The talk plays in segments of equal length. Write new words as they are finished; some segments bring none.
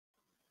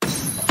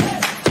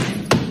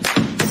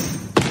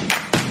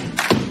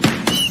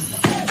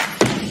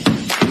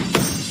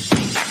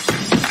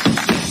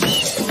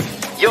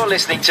You're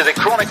listening to the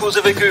Chronicles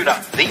of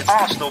Aguna, the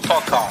Arsenal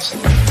podcast.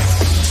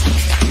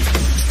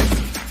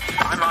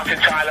 I'm Martin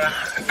Tyler,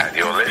 and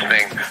you're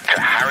listening to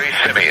Harry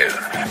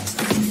Symeou.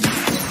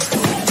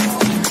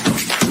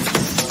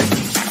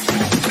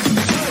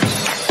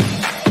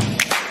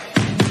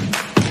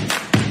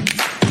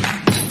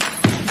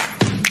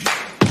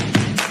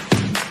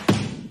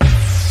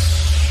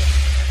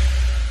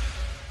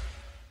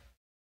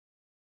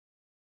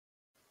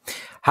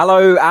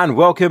 Hello and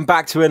welcome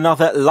back to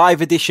another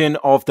live edition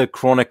of the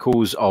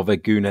Chronicles of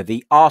Aguna,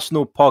 the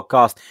Arsenal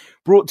podcast,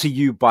 brought to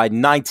you by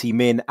 90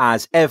 Min.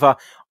 As ever,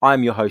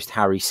 I'm your host,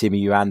 Harry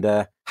Symeou,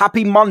 and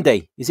happy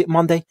Monday. Is it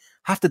Monday?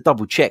 I have to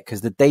double check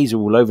because the days are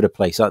all over the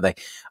place, aren't they,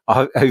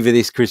 over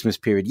this Christmas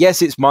period.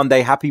 Yes, it's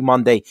Monday. Happy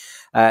Monday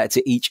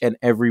to each and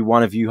every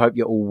one of you. Hope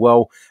you're all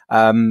well.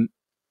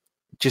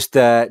 Just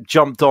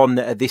jumped on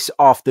this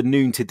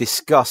afternoon to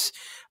discuss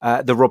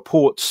the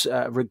reports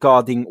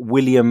regarding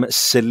William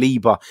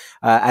Saliba.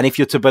 And if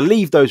you're to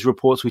believe those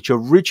reports, which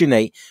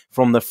originate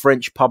from the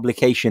French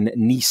publication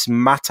Nice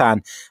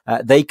Matin,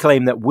 they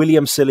claim that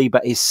William Saliba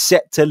is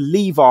set to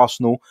leave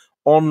Arsenal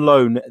on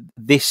loan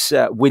this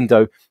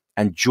window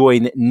and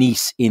join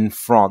Nice in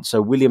France.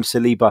 So William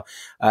Saliba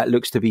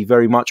looks to be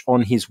very much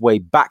on his way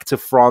back to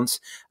France,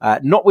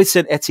 not with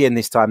Saint Etienne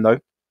this time, though,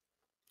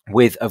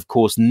 with, of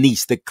course,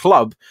 Nice, the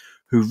club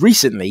who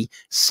recently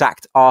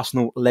sacked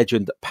Arsenal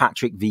legend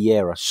Patrick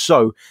Vieira.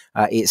 So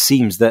it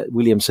seems that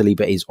William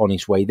Saliba is on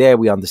his way there.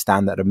 We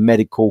understand that a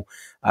medical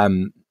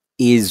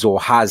is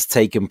or has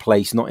taken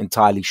place. Not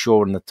entirely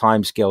sure on the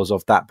timescales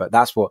of that, but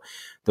that's what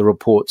the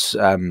reports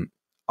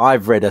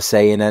I've read are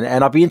saying.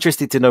 And I'd be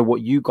interested to know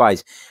what you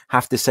guys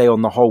have to say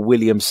on the whole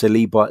William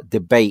Saliba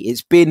debate.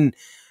 It's been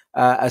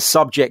a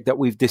subject that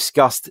we've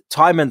discussed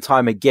time and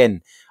time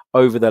again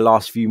over the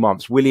last few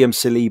months. William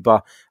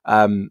Saliba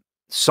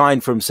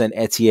signed from Saint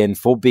Etienne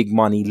for big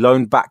money,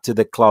 loaned back to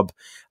the club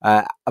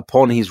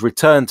upon his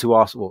return to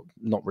Arsenal, well,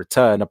 not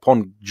return,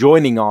 upon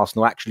joining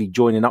Arsenal, actually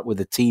joining up with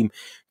the team,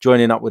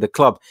 joining up with the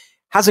club.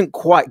 Hasn't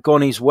quite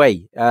gone his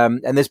way.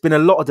 And there's been a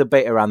lot of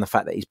debate around the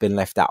fact that he's been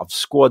left out of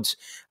squads.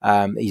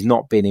 He's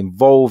not been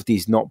involved.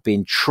 He's not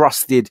been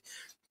trusted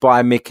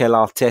by Mikel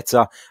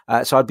Arteta.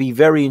 So I'd be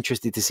very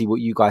interested to see what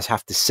you guys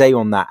have to say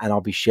on that. And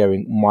I'll be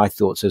sharing my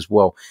thoughts as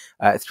well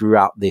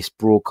throughout this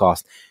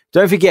broadcast.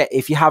 Don't forget,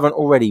 if you haven't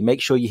already,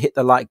 make sure you hit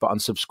the like button,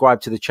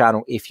 subscribe to the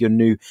channel if you're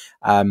new.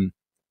 And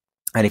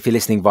if you're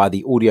listening via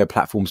the audio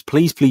platforms,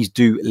 please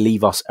do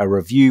leave us a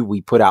review.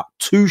 We put out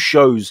 2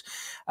 shows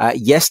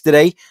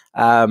yesterday,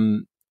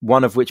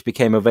 one of which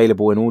became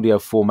available in audio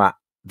format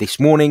this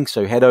morning.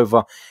 So head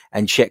over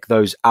and check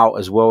those out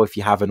as well if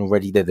you haven't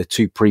already. They're the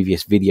 2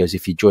 previous videos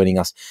if you're joining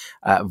us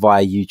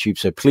via YouTube.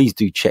 So please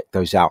do check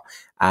those out.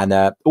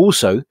 And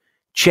also,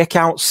 check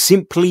out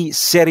Simply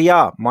Serie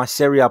A. My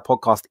Serie A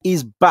podcast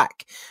is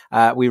back.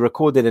 We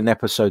recorded an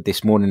episode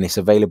this morning. It's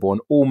available on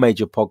all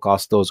major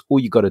podcast stores. All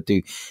you got to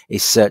do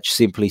is search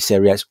Simply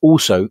Serie A. It's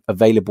also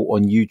available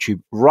on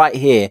YouTube right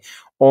here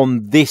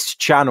on this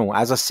channel.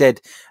 As I said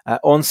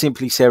on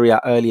Simply Serie A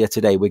earlier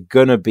today, we're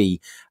going to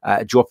be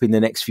dropping the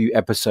next few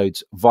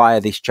episodes via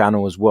this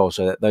channel as well,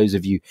 so that those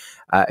of you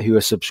who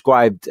are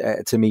subscribed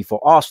to me for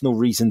Arsenal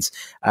reasons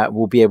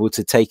will be able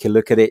to take a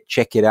look at it,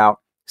 check it out,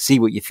 see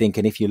what you think,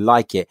 and if you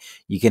like it,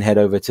 you can head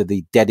over to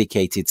the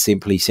dedicated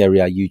Simply Serie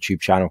A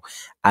YouTube channel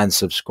and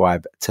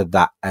subscribe to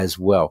that as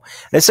well.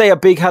 Let's say a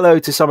big hello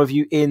to some of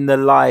you in the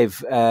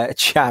live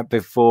chat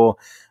before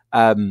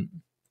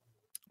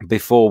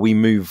we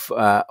move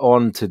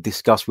on to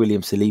discuss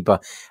William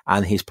Saliba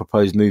and his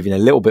proposed move in a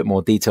little bit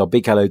more detail.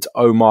 Big hello to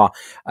Omar.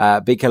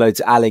 Big hello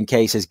to Alan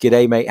K. Says,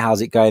 "G'day, mate.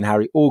 How's it going,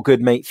 Harry?" All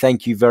good, mate.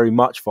 Thank you very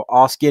much for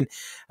asking.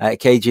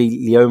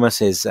 KG Leoma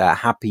says,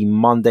 "Happy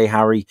Monday,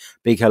 Harry."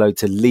 Big hello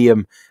to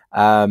Liam.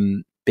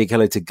 Big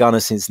hello to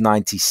Gunner since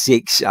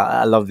 96.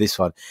 I love this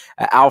one.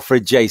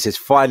 Alfred J says,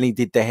 "Finally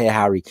did the hair,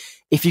 Harry."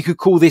 If you could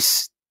call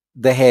this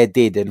the hair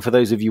did, and for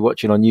those of you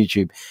watching on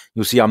YouTube,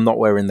 you'll see I'm not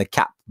wearing the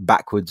cap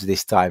backwards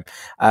this time.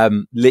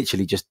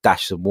 Literally just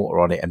dashed some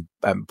water on it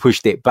and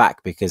pushed it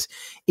back because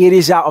it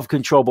is out of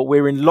control. But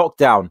we're in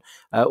lockdown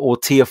or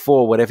tier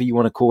 4, whatever you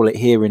want to call it,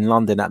 here in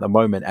London at the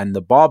moment, and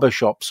the barber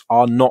shops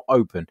are not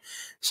open,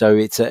 so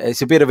it's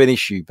a bit of an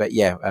issue. But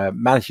yeah,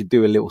 managed to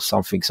do a little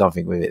something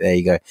with it. There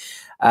you go.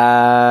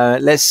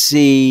 Let's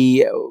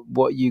see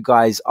what you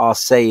guys are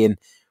saying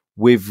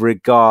with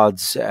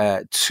regards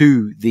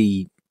to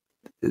the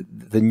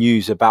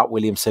news about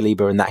William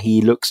Saliba and that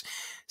he looks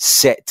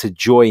set to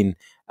join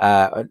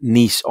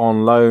Nice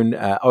on loan.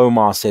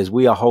 Omar says,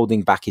 "We are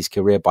holding back his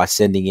career by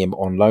sending him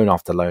on loan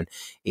after loan.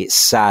 It's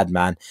sad,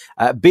 man."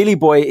 Billy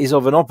Boy is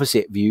of an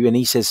opposite view, and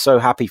he says, "So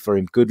happy for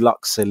him. Good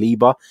luck,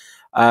 Saliba."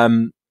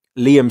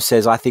 Liam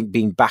says, "I think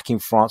being back in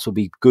France will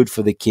be good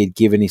for the kid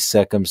given his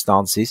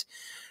circumstances."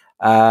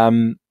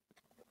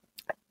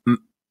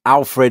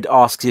 Alfred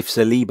asks if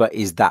Saliba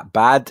is that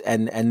bad,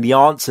 and the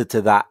answer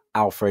to that,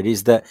 Alfred,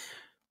 is that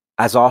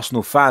as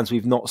Arsenal fans,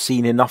 we've not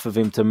seen enough of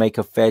him to make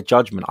a fair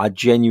judgment. I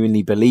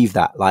genuinely believe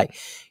that. Like,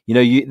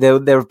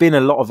 there have been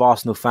a lot of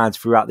Arsenal fans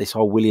throughout this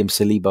whole William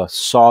Saliba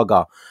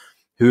saga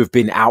who have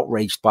been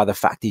outraged by the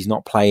fact he's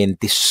not playing,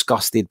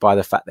 disgusted by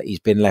the fact that he's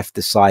been left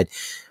aside.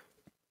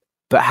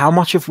 But how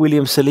much of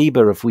William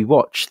Saliba have we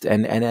watched?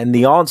 And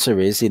the answer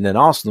is, in an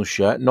Arsenal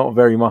shirt, not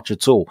very much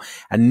at all,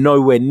 and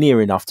nowhere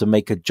near enough to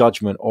make a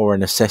judgment or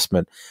an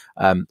assessment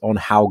on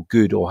how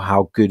good or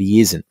how good he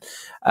isn't.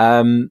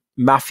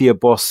 Mafia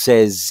Boss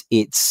says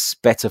it's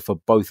better for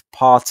both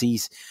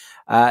parties.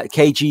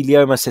 KG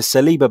Leoma says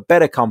Saliba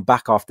better come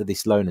back after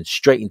this loan and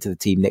straight into the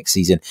team next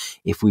season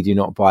if we do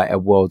not buy a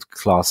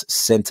world-class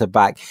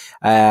centre-back.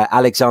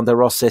 Alexander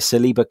Ross says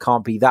Saliba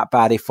can't be that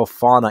bad if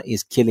Fofana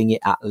is killing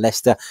it at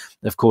Leicester.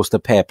 Of course, the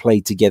pair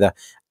played together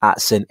at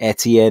St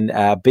Etienne.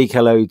 Big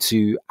hello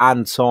to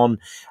Anton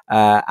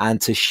and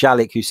to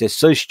Shalik, who says,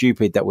 so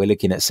stupid that we're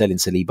looking at selling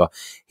Saliba.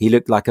 He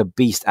looked like a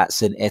beast at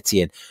St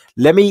Etienne.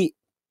 Let me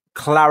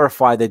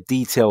clarify the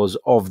details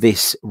of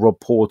this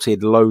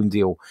reported loan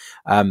deal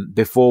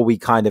before we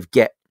kind of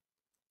get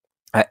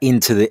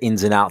into the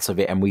ins and outs of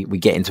it, and we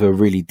get into a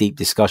really deep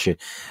discussion.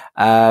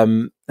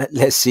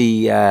 Let's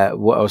see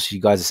what else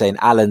you guys are saying.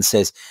 Alan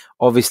says,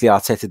 obviously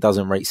Arteta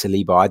doesn't rate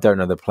Saliba. I don't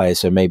know the player,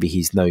 so maybe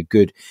he's no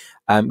good.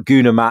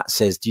 Guna Matt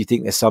says, do you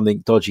think there's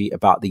something dodgy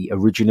about the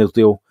original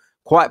deal?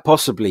 Quite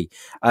possibly.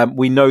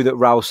 We know that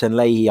Raul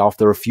Sanllehi,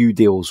 after a few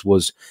deals,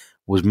 was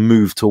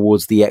moved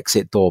towards the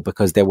exit door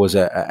because there was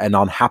an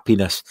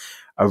unhappiness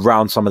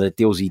around some of the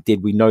deals he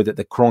did. We know that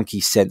the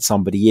Kroenke sent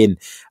somebody in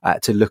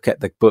to look at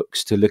the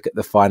books, to look at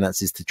the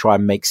finances, to try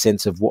and make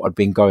sense of what had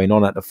been going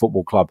on at the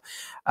football club.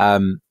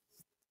 And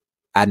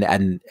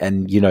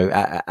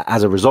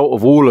as a result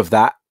of all of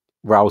that,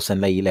 Raul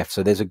Sanllehi left.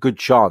 So there's a good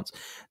chance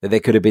that there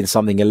could have been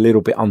something a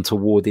little bit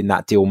untoward in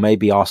that deal.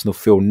 Maybe Arsenal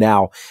feel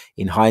now,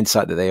 in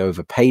hindsight, that they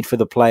overpaid for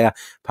the player.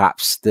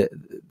 Perhaps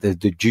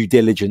the due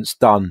diligence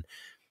done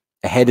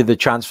ahead of the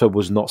transfer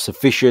was not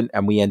sufficient,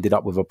 and we ended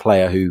up with a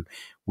player who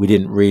we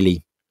didn't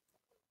really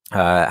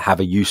have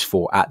a use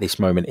for at this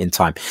moment in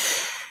time.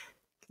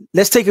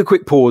 Let's take a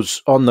quick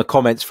pause on the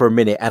comments for a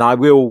minute, and I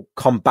will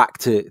come back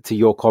to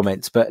your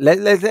comments. But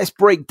let's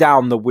break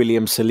down the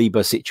William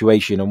Saliba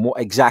situation and what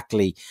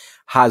exactly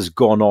has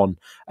gone on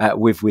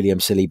with William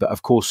Saliba.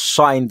 Of course,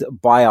 signed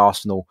by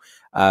Arsenal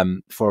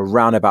for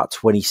around about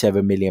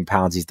 £27 million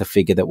is the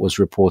figure that was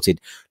reported.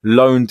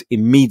 Loaned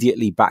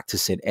immediately back to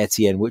St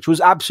Etienne, which was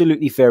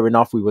absolutely fair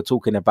enough. We were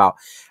talking about,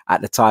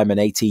 at the time, an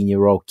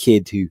 18-year-old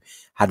kid who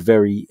had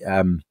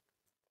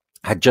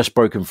had just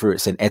broken through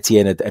at St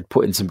Etienne, had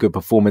put in some good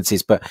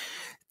performances, but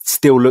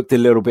still looked a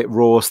little bit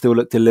raw, still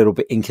looked a little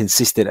bit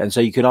inconsistent. And so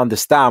you can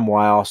understand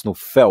why Arsenal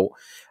felt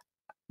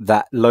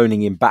that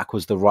loaning him back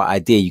was the right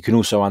idea. You can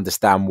also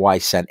understand why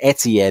St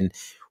Etienne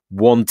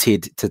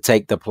wanted to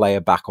take the player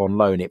back on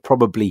loan. It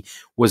probably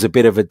was a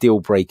bit of a deal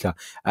breaker.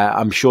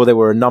 I'm sure there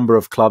were a number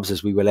of clubs,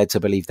 as we were led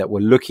to believe, that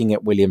were looking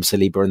at William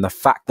Saliba, and the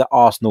fact that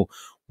Arsenal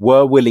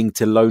were willing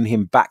to loan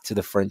him back to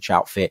the French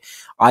outfit,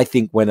 I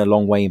think went a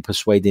long way in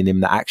persuading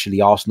him that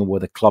actually Arsenal were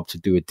the club to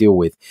do a deal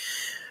with.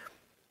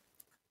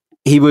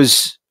 He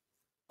was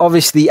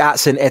obviously at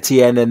St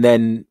Etienne, and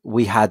then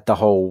we had the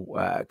whole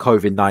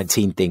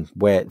COVID-19 thing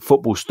where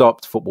football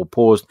stopped, football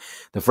paused,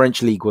 the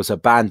French League was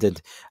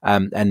abandoned,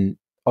 and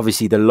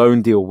obviously the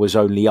loan deal was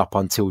only up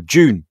until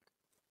June.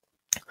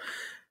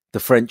 The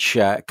French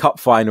Cup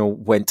final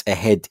went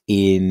ahead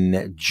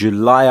in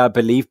July, I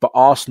believe, but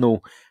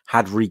Arsenal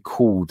had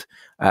recalled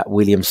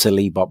William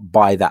Saliba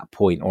by that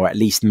point, or at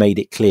least made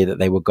it clear that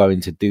they were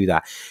going to do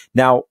that.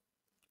 Now,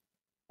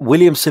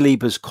 William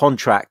Saliba's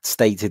contract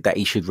stated that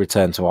he should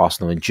return to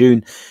Arsenal in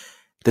June.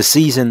 The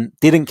season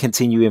didn't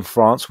continue in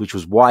France, which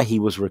was why he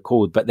was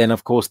recalled. But then,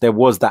 of course, there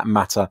was that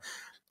matter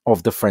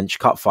of the French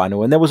Cup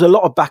final, and there was a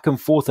lot of back and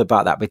forth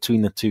about that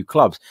between the two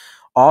clubs.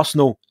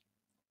 Arsenal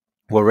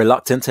were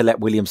reluctant to let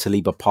William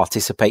Saliba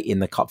participate in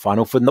the cup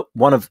final for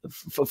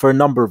a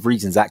number of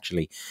reasons,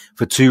 actually,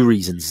 for two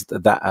reasons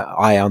that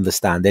I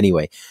understand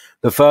anyway.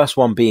 The first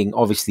one being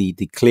obviously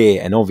the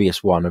clear and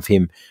obvious one of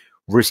him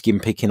risking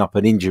picking up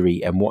an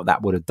injury and what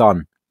that would have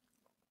done.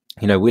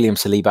 You know, William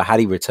Saliba, had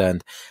he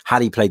returned,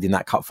 had he played in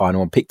that cup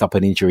final and picked up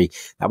an injury,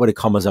 that would have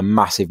come as a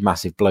massive,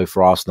 massive blow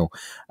for Arsenal.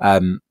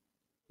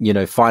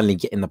 Finally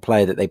getting the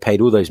player that they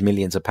paid all those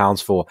millions of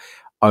pounds for,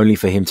 only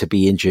for him to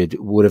be injured,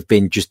 would have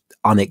been just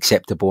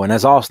unacceptable. And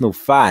as Arsenal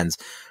fans,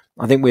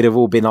 I think we'd have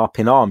all been up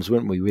in arms,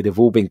 wouldn't we? We'd have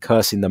all been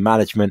cursing the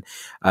management,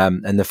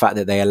 and the fact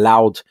that they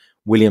allowed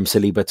William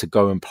Saliba to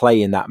go and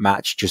play in that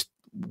match just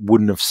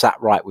wouldn't have sat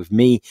right with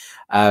me.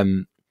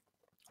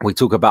 We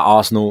talk about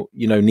Arsenal,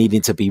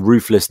 needing to be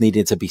ruthless,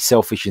 needing to be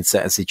selfish in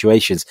certain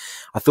situations.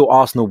 I thought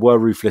Arsenal were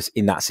ruthless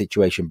in that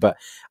situation. But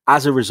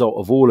as a result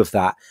of all of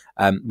that,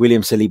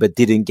 William Saliba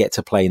didn't get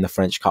to play in the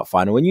French Cup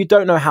final. And you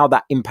don't know how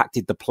that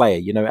impacted the player.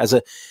 As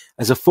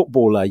a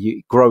footballer,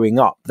 growing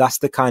up, that's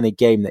the kind of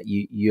game that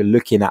you're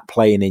looking at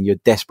playing in, you're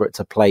desperate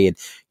to play in,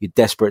 you're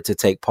desperate to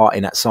take part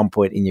in at some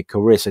point in your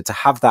career. So to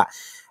have that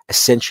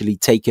essentially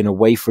taken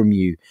away from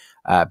you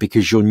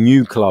because your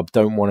new club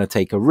don't want to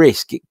take a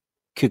risk, it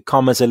could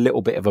come as a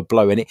little bit of a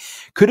blow. And it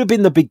could have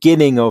been the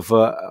beginning of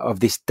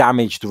this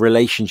damaged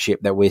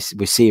relationship that we're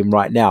seeing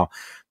right now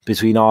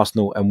between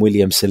Arsenal and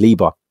William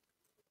Saliba.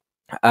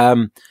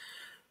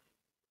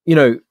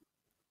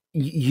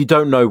 You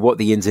don't know what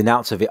the ins and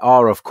outs of it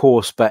are, of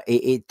course, but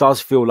it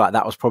does feel like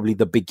that was probably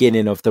the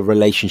beginning of the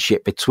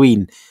relationship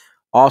between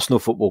Arsenal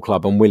Football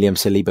Club and William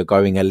Saliba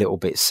going a little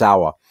bit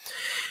sour.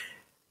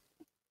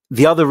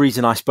 The other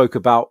reason I spoke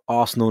about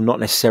Arsenal not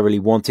necessarily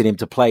wanting him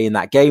to play in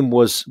that game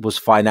was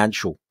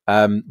financial.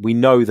 We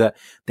know that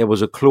there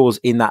was a clause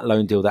in that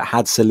loan deal that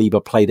had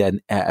Saliba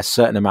played a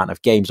certain amount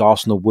of games,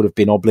 Arsenal would have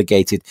been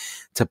obligated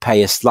to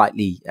pay a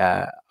slightly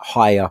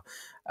higher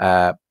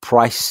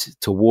price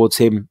towards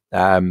him.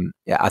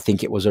 I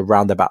think it was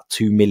around about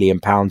 £2 million,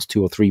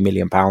 £2 or £3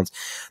 million.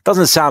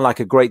 Doesn't sound like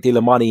a great deal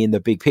of money in the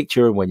big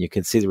picture, and when you're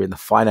considering the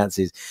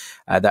finances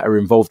that are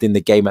involved in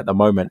the game at the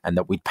moment, and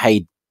that we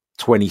paid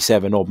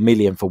 27 odd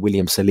million for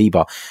William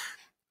Saliba.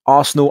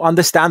 Arsenal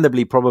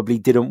understandably probably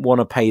didn't want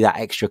to pay that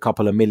extra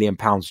couple of £1 million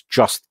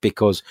just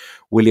because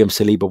William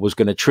Saliba was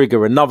going to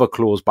trigger another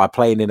clause by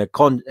playing in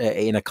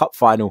a cup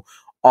final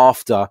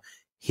after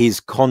his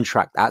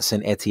contract at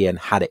St Etienne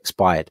had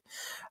expired.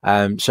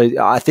 So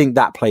I think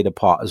that played a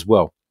part as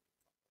well.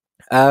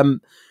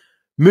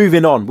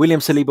 Moving on, William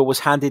Saliba was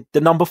handed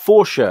the number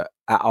 4 shirt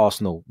at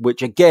Arsenal,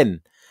 which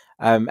again,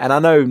 and I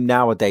know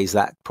nowadays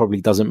that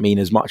probably doesn't mean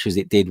as much as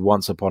it did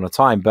once upon a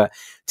time, but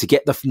to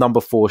get the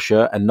number 4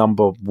 shirt, a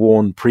number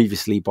worn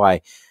previously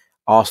by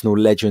Arsenal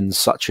legends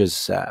such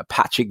as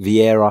Patrick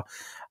Vieira,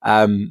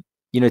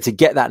 to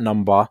get that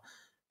number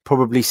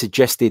probably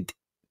suggested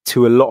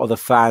to a lot of the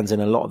fans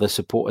and a lot of the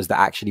supporters that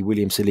actually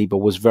William Saliba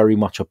was very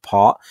much a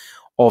part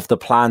of the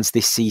plans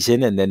this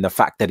season. And then the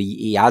fact that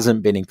he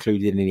hasn't been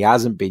included and he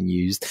hasn't been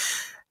used,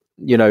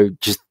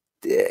 just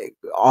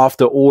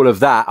after all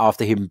of that,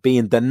 after him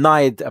being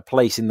denied a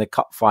place in the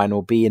cup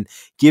final, being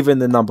given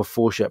the number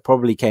 4 shirt,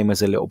 probably came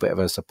as a little bit of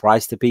a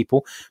surprise to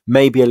people,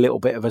 maybe a little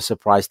bit of a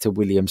surprise to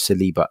William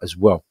Saliba as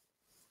well.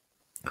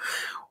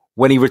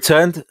 When he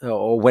returned,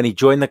 or when he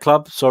joined the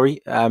club,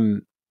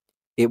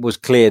 it was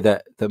clear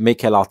that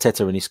Mikel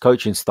Arteta and his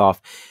coaching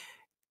staff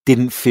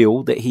didn't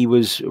feel that he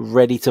was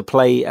ready to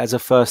play as a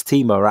first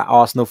teamer at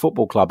Arsenal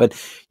Football Club. And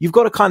you've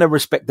got to kind of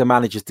respect the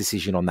manager's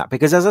decision on that,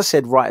 because as I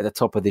said right at the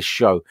top of this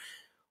show,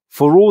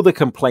 for all the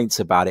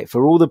complaints about it,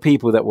 for all the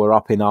people that were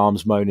up in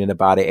arms moaning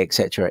about it,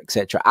 etc.,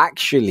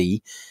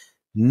 actually,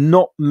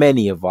 not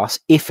many of us,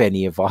 if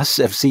any of us,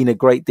 have seen a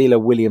great deal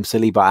of William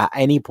Saliba at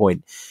any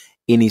point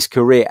in his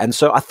career. And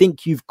so I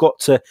think you've got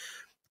to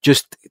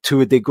just,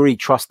 to a degree,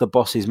 trust the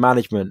boss's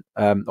management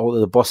or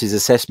the boss's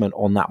assessment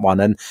on that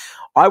one. And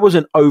I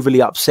wasn't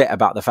overly upset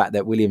about the fact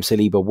that William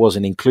Saliba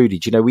wasn't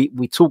included.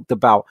 We talked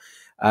about,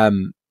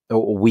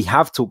 or we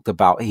have talked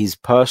about his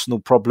personal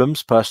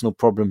problems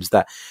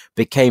that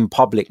became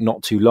public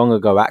not too long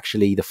ago.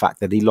 Actually, the fact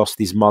that he lost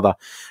his mother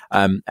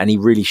and he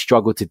really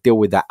struggled to deal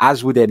with that,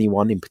 as would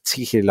anyone, in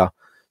particular,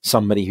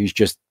 somebody who's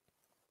just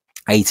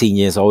 18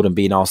 years old and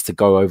being asked to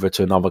go over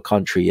to another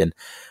country and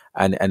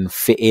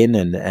fit in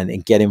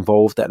and get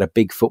involved at a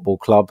big football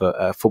club,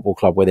 a football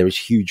club where there is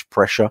huge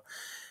pressure.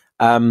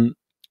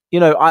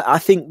 I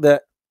think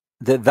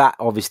that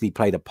obviously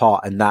played a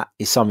part, and that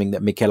is something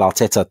that Mikel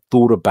Arteta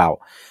thought about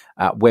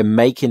when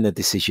making the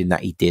decision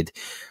that he did.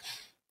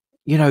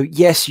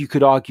 Yes, you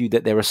could argue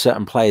that there are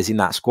certain players in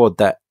that squad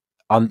that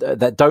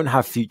don't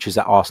have futures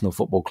at Arsenal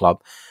Football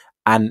Club,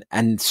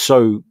 and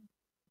so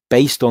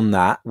based on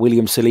that,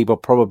 William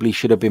Saliba probably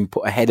should have been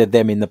put ahead of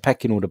them in the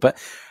pecking order. But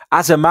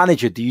as a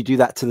manager, do you do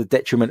that to the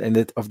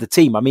detriment of the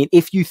team? I mean,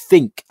 if you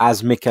think,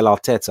 as Mikel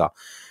Arteta,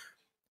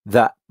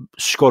 that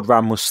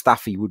Shkodran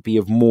Mustafi would be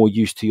of more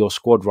use to your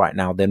squad right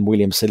now than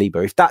William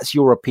Saliba, if that's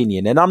your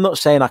opinion, and I'm not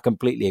saying I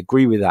completely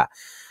agree with that,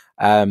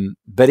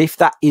 but if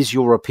that is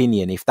your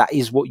opinion, if that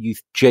is what you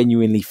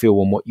genuinely feel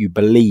and what you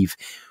believe,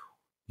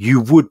 you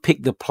would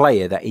pick the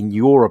player that, in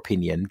your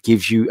opinion,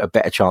 gives you a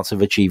better chance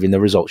of achieving the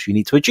results you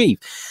need to achieve.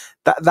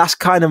 That's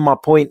kind of my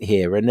point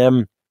here. And,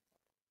 and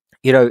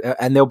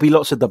there'll be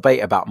lots of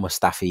debate about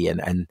Mustafi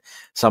and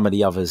some of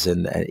the others.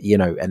 And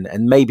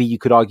maybe you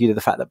could argue that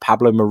the fact that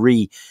Pablo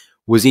Mari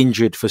was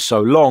injured for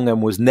so long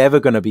and was never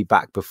going to be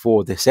back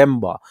before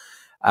December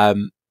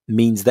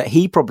means that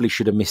he probably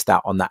should have missed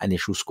out on that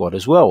initial squad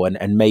as well.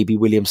 And maybe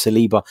William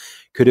Saliba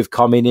could have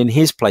come in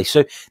his place.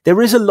 So there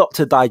is a lot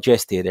to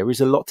digest here. There is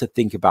a lot to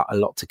think about, a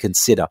lot to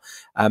consider.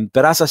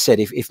 But as I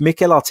said, if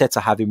Mikel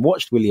Arteta, having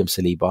watched William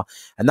Saliba,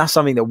 and that's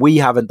something that we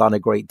haven't done a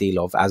great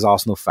deal of as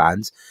Arsenal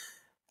fans,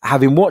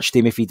 having watched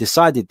him, if he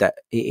decided that,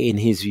 in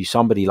his view,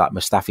 somebody like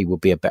Mustafi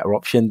would be a better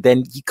option,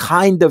 then you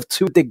kind of,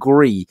 to a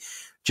degree,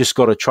 just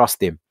got to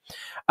trust him.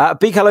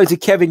 Big hello to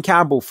Kevin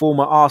Campbell,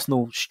 former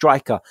Arsenal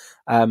striker.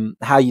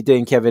 How you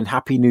doing, Kevin?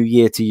 Happy New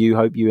Year to you.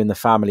 Hope you and the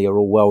family are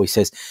all well. He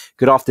says,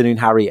 good afternoon,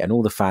 Harry, and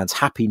all the fans.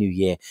 Happy New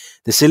Year.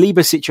 The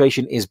Saliba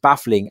situation is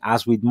baffling,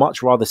 as we'd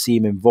much rather see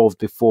him involved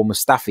before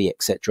Mustafi,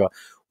 etc.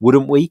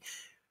 Wouldn't we?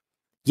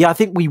 Yeah, I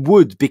think we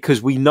would,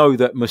 because we know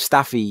that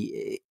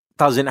Mustafi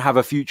doesn't have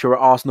a future at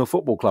Arsenal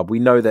Football Club. We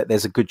know that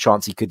there's a good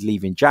chance he could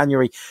leave in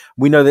January.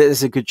 We know that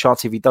there's a good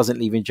chance if he doesn't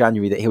leave in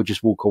January that he'll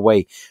just walk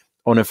away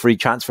on a free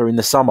transfer in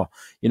the summer.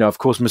 Of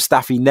course,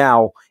 Mustafi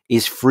now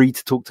is free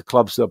to talk to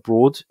clubs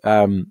abroad,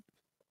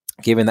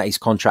 given that his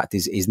contract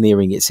is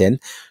nearing its end.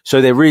 So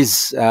there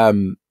is,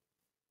 I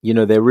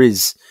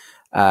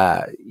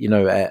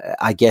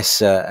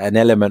guess an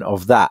element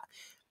of that.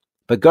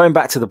 But going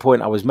back to the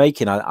point I was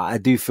making, I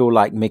do feel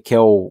like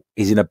Mikel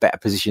is in a better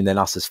position than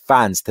us as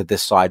fans to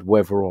decide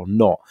whether or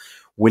not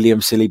William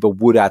Saliba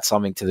would add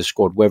something to the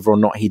squad, whether or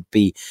not he'd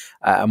be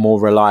a more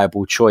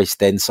reliable choice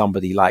than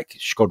somebody like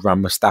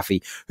Shkodran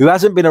Mustafi, who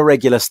hasn't been a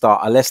regular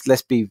starter.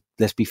 Let's be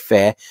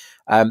fair.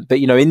 But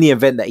in the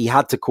event that he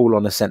had to call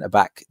on a centre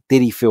back,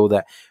 did he feel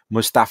that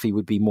Mustafi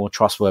would be more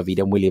trustworthy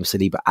than William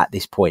Saliba at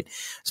this point?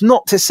 It's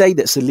not to say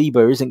that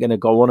Saliba isn't going to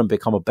go on and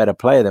become a better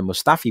player than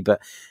Mustafi,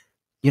 but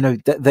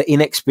the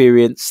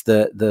inexperience,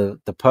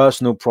 the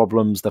personal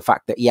problems, the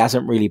fact that he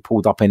hasn't really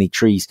pulled up any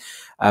trees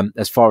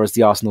as far as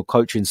the Arsenal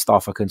coaching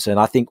staff are concerned,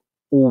 I think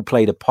all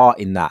played a part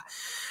in that.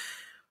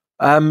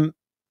 I've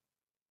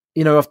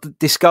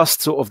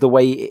discussed sort of the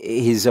way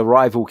his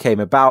arrival came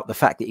about, the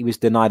fact that he was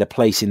denied a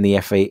place in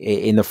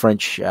the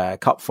French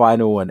Cup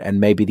final,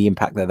 and maybe the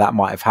impact that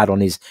might have had on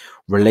his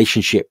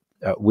relationship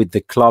with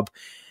the club.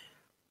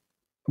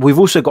 We've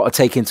also got to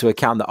take into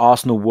account that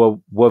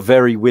Arsenal were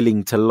very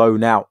willing to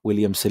loan out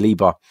William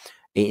Saliba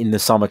in the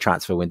summer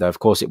transfer window. Of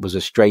course, it was a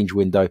strange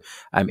window.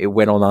 It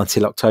went on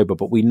until October,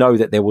 but we know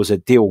that there was a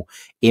deal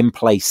in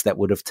place that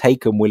would have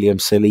taken William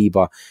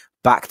Saliba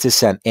back to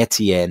Saint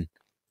Etienne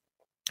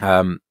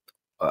on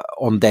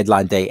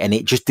deadline day, and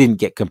it just didn't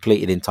get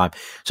completed in time.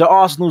 So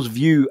Arsenal's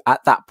view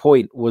at that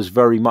point was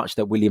very much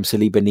that William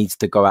Saliba needs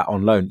to go out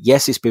on loan.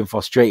 Yes, it's been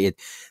frustrated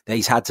that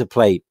he's had to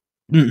play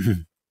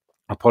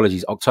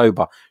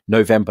October,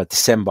 November,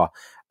 December,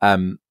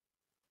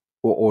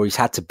 or he's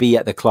had to be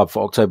at the club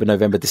for October,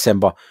 November,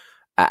 December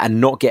and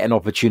not get an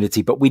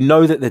opportunity. But we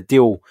know that the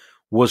deal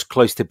was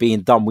close to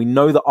being done. We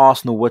know that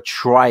Arsenal were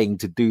trying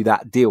to do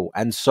that deal.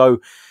 And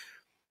so,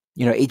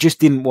 it just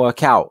didn't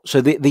work out. So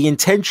the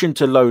intention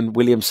to loan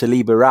William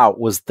Saliba out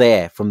was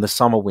there from the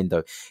summer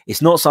window.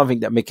 It's not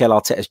something that Mikel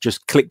Arteta has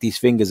just clicked his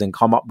fingers and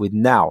come up with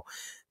now.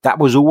 That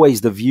was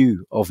always the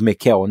view of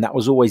Mikel, and that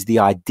was always the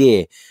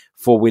idea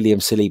for William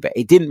Saliba.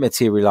 It didn't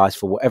materialise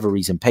for whatever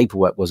reason.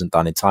 Paperwork wasn't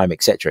done in time,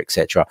 etc.,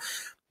 etc.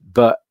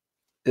 But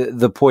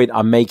the point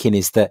I'm making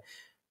is that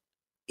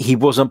he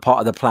wasn't part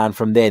of the plan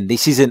from then.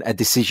 This isn't a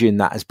decision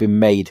that has been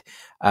made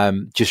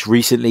just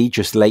recently,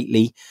 just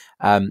lately.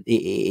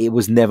 It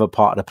was never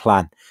part of the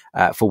plan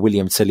for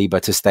William Saliba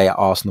to stay at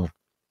Arsenal.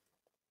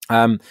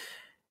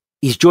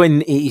 He's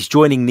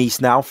joining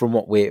Nice now, from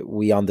what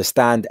we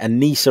understand, and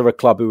Nice are a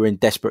club who are in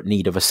desperate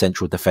need of a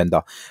central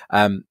defender.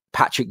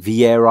 Patrick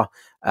Vieira,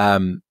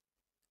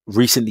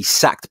 recently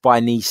sacked by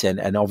Nice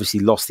and obviously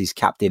lost his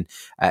captain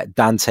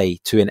Dante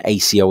to an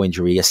ACL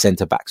injury, a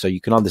centre back. So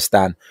you can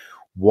understand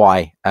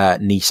why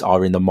Nice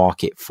are in the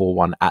market for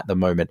one at the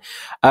moment.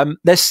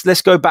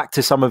 Let's go back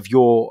to some of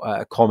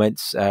your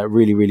comments.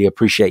 Really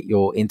appreciate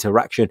your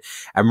interaction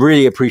and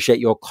really appreciate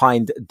your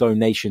kind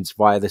donations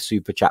via the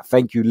super chat.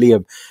 Thank you,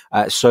 Liam,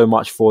 so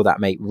much for that,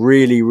 mate.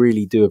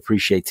 Really do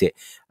appreciate it.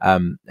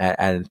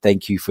 And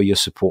thank you for your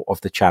support of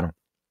the channel.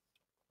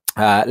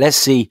 Let's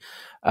see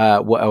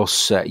what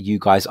else you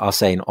guys are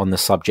saying on the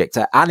subject.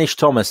 Anish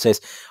Thomas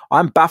says,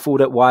 I'm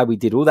baffled at why we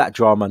did all that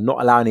drama, not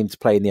allowing him to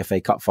play in the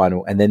FA Cup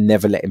final and then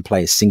never let him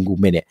play a single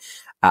minute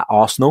at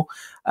Arsenal.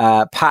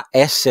 Pat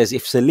S says,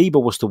 if Saliba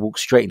was to walk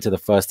straight into the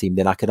first team,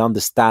 then I could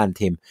understand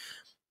him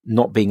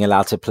not being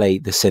allowed to play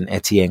the Saint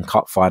Etienne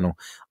Cup final.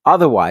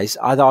 Otherwise,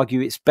 I'd argue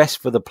it's best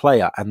for the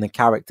player and the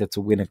character to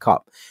win a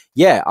cup.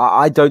 Yeah,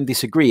 I don't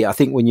disagree. I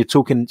think when you're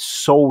talking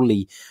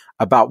solely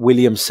about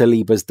William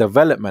Saliba's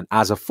development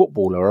as a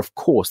footballer, of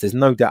course, there's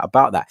no doubt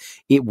about that.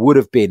 It would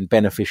have been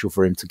beneficial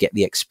for him to get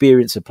the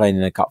experience of playing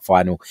in a cup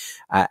final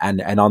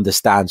and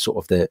understand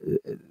sort of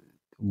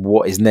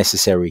what is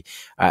necessary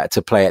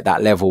to play at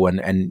that level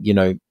and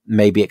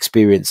maybe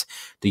experience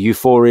the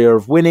euphoria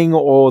of winning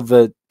or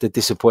the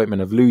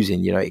disappointment of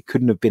losing. It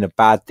couldn't have been a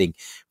bad thing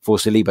for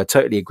Saliba. I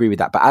totally agree with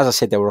that. But as I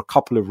said, there were a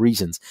couple of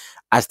reasons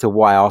as to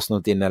why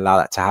Arsenal didn't allow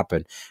that to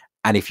happen.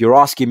 And if you're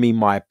asking me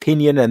my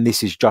opinion, and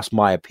this is just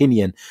my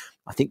opinion,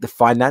 I think the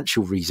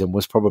financial reason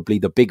was probably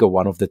the bigger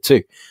one of the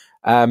two.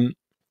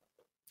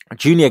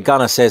 Junior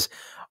Gunner says,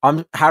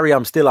 Harry,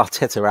 I'm still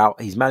Arteta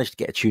out. He's managed to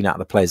get a tune out of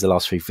the players the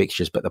last 3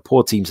 fixtures, but the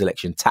poor team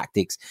selection,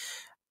 tactics,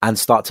 and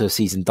start to a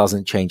season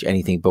doesn't change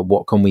anything. But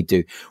what can we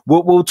do?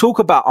 We'll talk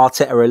about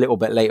Arteta a little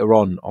bit later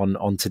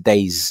on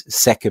today's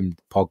second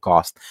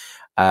podcast.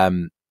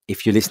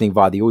 If you're listening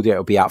via the audio,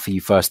 it'll be out for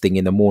you first thing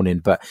in the morning.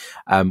 But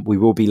we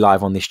will be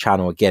live on this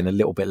channel again a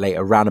little bit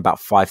later, around about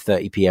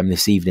 5:30 p.m.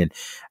 this evening.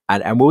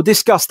 And we'll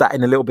discuss that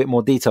in a little bit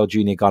more detail,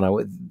 Junior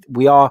Gunner.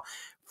 We are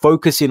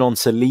focusing on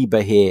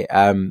Saliba here,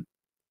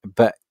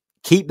 but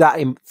keep that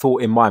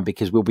thought in mind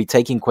because we'll be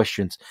taking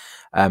questions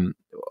on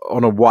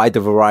a wider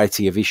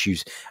variety of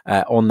issues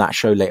on that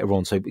show later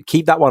on. So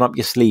keep that one up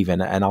your sleeve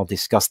and I'll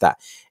discuss that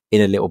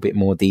in a little bit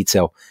more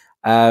detail.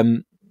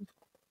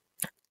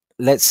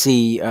 Let's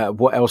see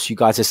what else you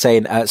guys are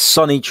saying.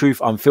 Sonny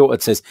Truth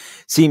Unfiltered says,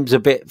 seems a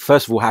bit,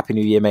 first of all, Happy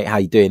New Year, mate. How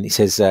you doing? He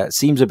says,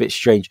 seems a bit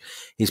strange.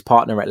 His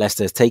partner at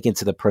Leicester has taken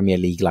to the Premier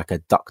League like a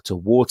duck to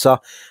water.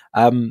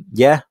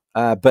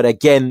 But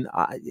again,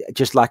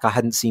 just like I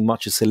hadn't seen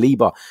much of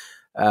Saliba,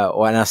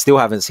 and I still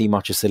haven't seen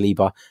much of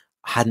Saliba,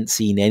 I hadn't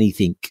seen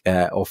anything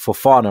or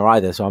Fofana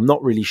either. So I'm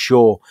not really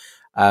sure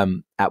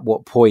at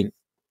what point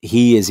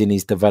he is in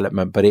his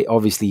development, but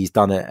obviously he's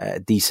done a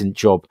decent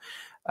job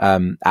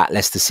at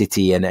Leicester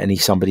City, and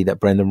he's somebody that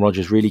Brendan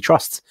Rodgers really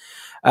trusts.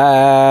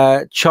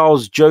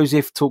 Charles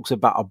Joseph talks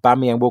about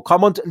Aubameyang. We'll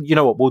come on to, you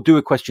know what, we'll do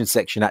a question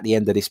section at the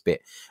end of this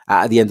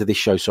at the end of this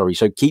show, sorry.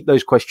 So keep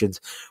those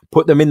questions,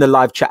 put them in the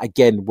live chat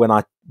again when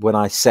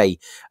I say,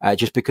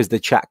 just because the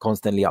chat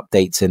constantly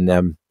updates,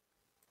 and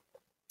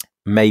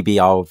maybe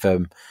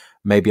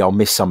I'll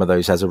miss some of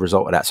those as a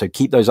result of that. So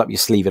keep those up your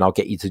sleeve, and I'll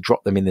get you to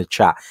drop them in the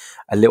chat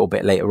a little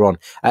bit later on.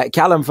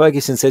 Callum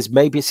Ferguson says,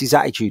 maybe it's his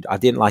attitude. I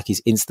didn't like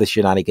his Insta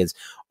shenanigans.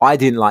 I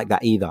didn't like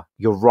that either.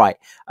 You're right.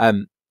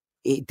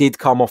 It did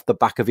come off the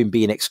back of him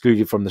being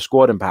excluded from the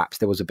squad, and perhaps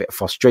there was a bit of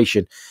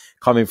frustration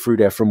coming through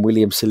there from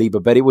William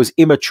Saliba, but it was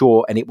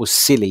immature and it was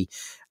silly.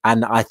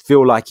 And I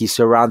feel like he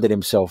surrounded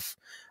himself,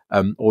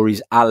 or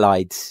he's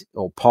allied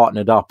or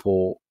partnered up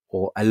or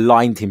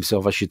aligned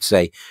himself, I should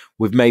say,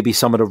 with maybe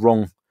some of the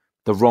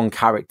wrong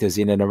characters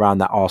in and around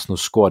that Arsenal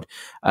squad.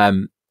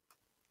 And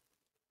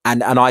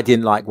I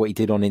didn't like what he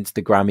did on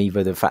Instagram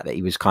either. The fact that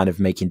he was kind of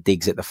making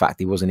digs at the fact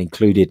he wasn't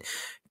included,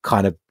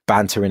 kind of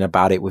bantering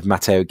about it with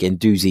Matteo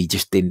Guendouzi,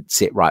 just didn't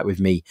sit right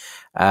with me.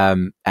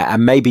 And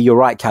maybe you're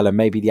right, Callum.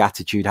 Maybe the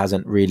attitude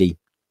hasn't really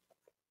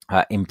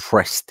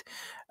impressed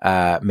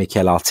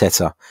Mikel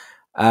Arteta.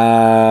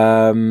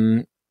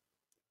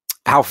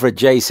 Alfred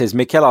J says,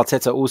 Mikel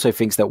Arteta also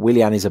thinks that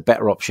Willian is a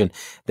better option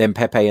than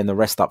Pepe and the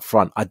rest up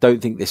front. I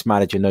don't think this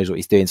manager knows what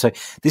he's doing. So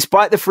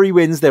despite the 3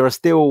 wins, there are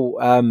still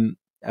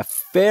a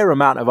fair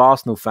amount of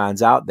Arsenal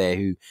fans out there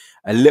who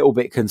are a little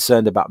bit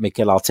concerned about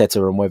Mikel Arteta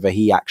and whether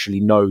he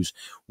actually knows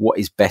what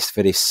is best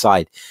for this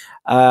side.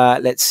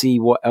 Let's see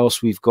what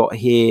else we've got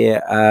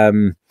here.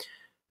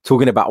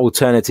 Talking about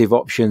alternative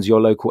options, your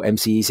local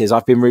MCE says,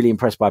 I've been really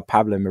impressed by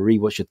Pablo Mari.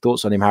 What's your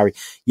thoughts on him, Harry?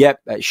 Yep,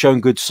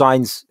 shown good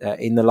signs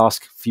in the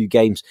last few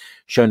games,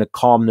 shown a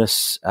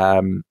calmness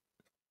and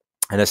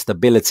a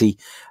stability.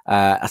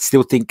 I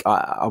still think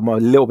I'm a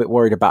little bit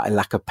worried about a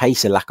lack of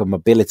pace, a lack of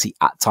mobility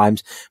at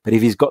times. But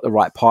if he's got the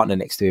right partner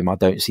next to him, I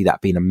don't see that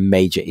being a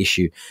major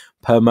issue.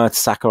 Per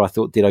Mertesacker, I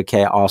thought did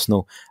okay at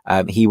Arsenal.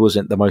 He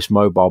wasn't the most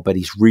mobile, but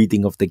his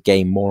reading of the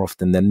game more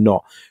often than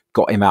not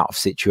got him out of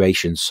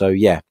situations. So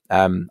yeah,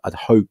 I'd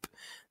hope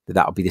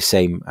that will be the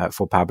same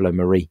for Pablo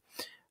Mari.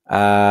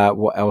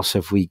 What else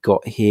have we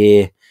got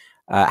here?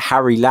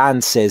 Harry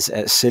Land says,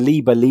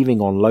 Saliba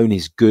leaving on loan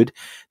is good.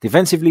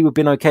 Defensively, we've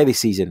been okay this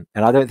season,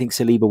 and I don't think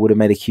Saliba would have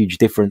made a huge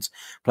difference.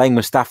 Playing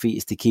Mustafi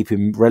is to keep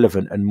him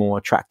relevant and more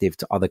attractive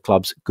to other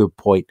clubs. Good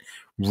point.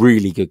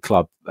 Really good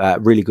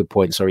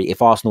point. Sorry.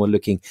 If Arsenal are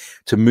looking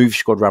to move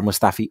Shkodran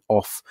Mustafi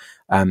off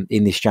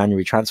in this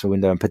January transfer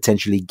window and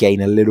potentially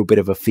gain a little bit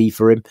of a fee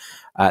for him,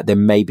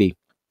 then maybe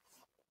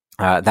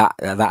that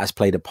has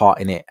played a part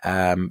in it.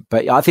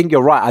 But I think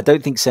you're right. I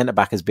don't think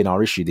centre-back has been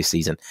our issue this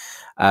season.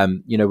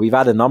 We've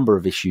had a number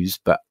of issues,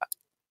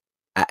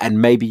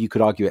 and maybe you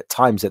could argue at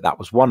times that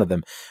was one of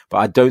them, but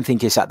I don't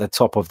think it's at the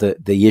top of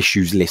the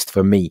issues list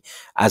for me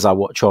as I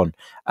watch on.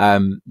 I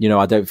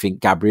don't think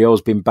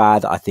Gabriel's been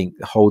bad. I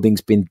think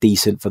Holding's been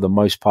decent for the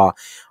most part.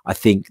 I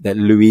think that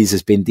Luiz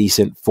has been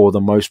decent for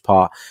the most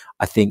part.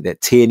 I think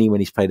that Tierney, when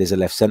he's played as a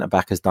left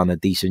centre-back, has done a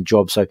decent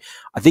job. So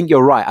I think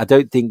you're right. I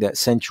don't think that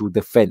central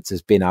defence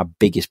has been our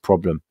biggest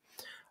problem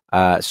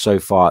so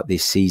far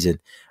this season.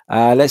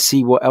 Let's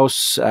see what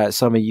else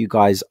some of you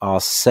guys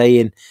are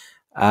saying.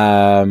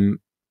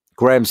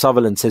 Graham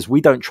Sutherland says, we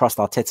don't trust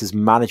Arteta's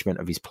management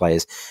of his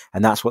players,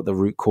 and that's what the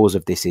root cause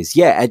of this is.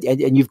 Yeah,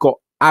 and you've got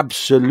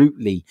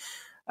absolutely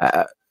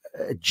a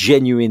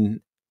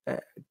genuine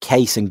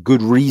case and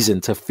good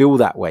reason to feel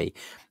that way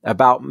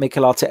about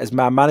Mikel Arteta's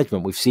man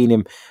management. We've seen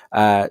him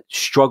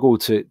struggle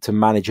to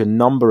manage a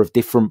number of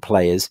different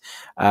players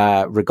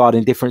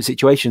regarding different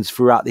situations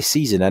throughout this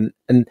season,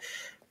 and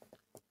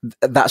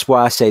that's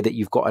why I say that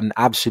you've got an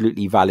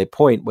absolutely valid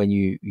point when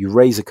you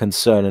raise a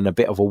concern and a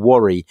bit of a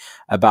worry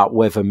about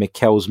whether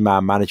Mikel's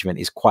man management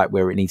is quite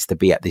where it needs to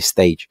be at this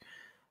stage.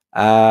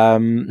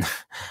 Philip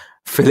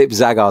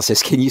Zagar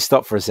says, can you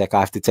stop for a sec? I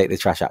have to take the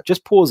trash out.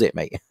 Just pause it,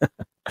 mate.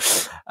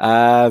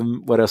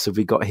 What else have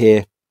we got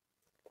here?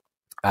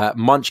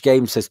 Munch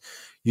Game says,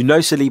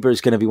 Saliba is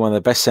going to be one of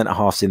the best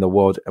centre-halves in the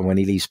world, and when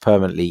he leaves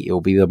permanently, it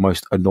will be the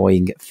most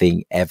annoying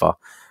thing ever.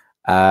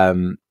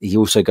 He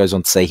also goes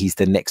on to say he's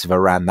the next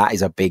Varane. That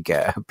is a big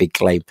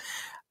claim.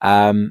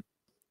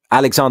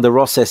 Alexander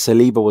Ross says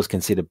Saliba was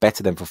considered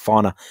better than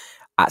Fofana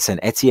at St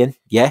Etienne.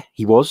 Yeah,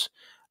 he was.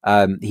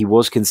 He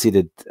was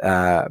considered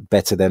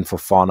better than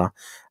Fofana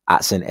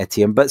at St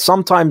Etienne. But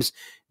sometimes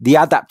the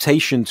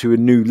adaptation to a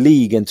new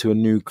league and to a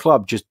new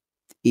club just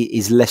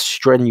is less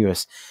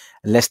strenuous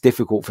and less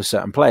difficult for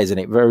certain players. And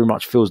it very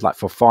much feels like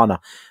Fofana,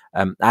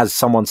 as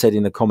someone said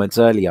in the comments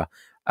earlier,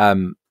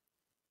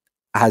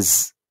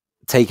 has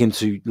taken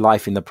to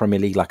life in the Premier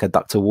League like a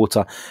duck to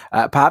water.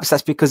 Perhaps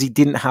that's because he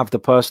didn't have the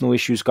personal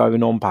issues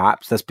going on.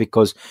 Perhaps that's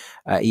because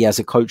he has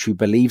a coach who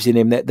believes in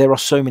him. There are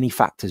so many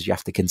factors you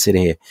have to consider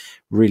here,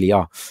 really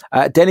are.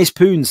 Dennis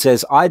Poon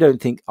says, I don't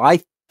think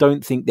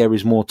there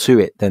is more to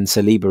it than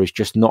Saliba is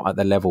just not at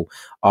the level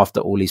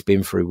after all he's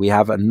been through. We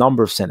have a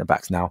number of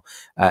centre-backs now.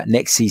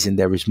 Next season,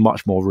 there is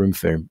much more room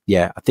for him.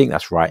 Yeah, I think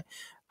that's right.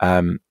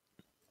 I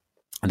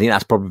think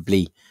that's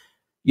probably...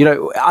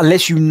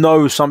 unless you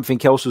know something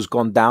else has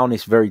gone down,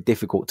 it's very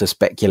difficult to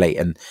speculate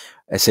and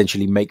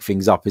essentially make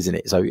things up, isn't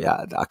it? So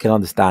I can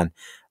understand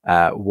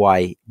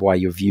why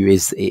your view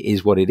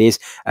is what it is.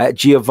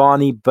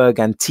 Giovanni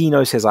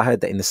Bergantino says, I heard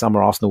that in the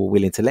summer Arsenal were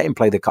willing to let him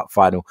play the cup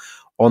final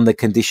on the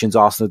conditions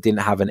Arsenal didn't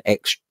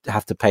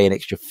have to pay an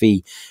extra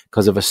fee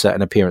because of a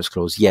certain appearance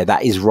clause. Yeah,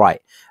 that is right.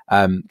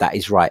 That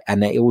is right.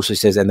 And it also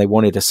says, and they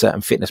wanted a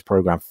certain fitness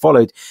program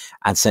followed,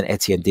 and Saint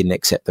Etienne didn't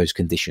accept those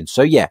conditions.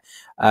 So yeah,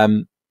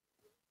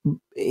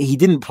 he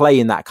didn't play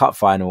in that cup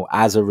final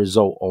as a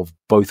result of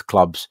both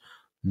clubs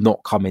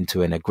not coming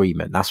to an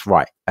agreement. That's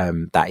right.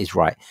 That is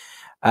right.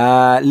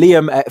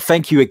 Liam,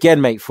 thank you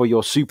again, mate, for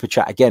your super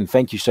chat. Again,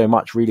 thank you so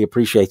much. Really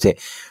appreciate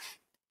it.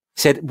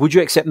 Said, would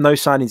you accept no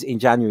signings in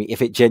January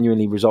if it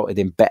genuinely resulted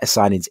in better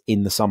signings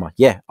in the summer?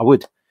 Yeah, I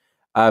would.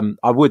 I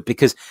would,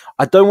 because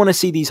I don't want to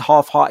see these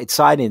half-hearted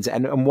signings.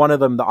 And one of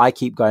them that I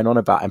keep going on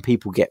about, and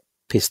people get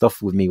pissed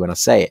off with me when I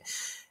say it,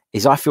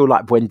 is I feel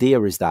like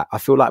Buendia is that. I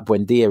feel like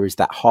Buendia is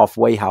that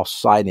halfway house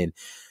signing.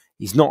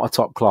 He's not a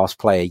top-class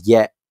player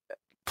yet.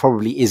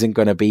 Probably isn't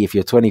going to be if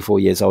you're 24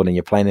 years old and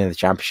you're playing in the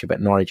Championship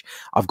at Norwich.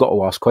 I've got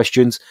to ask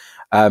questions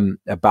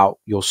about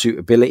your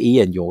suitability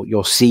and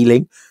your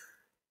ceiling.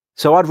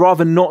 So I'd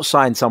rather not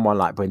sign someone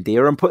like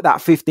Buendia and put that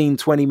 15,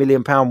 20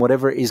 million pound,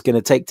 whatever it is going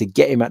to take to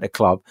get him at the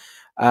club.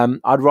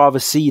 I'd rather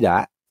see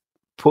that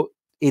put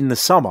in the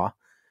summer.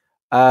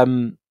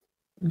 I'd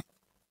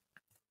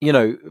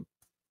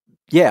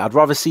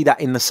rather see that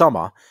in the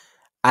summer.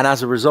 And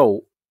as a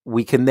result,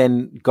 we can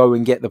then go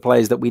and get the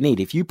players that we need.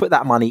 If you put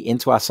that money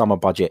into our summer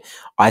budget,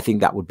 I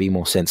think that would be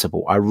more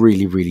sensible. I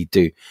really, really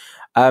do.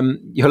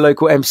 Your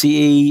local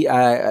MCE,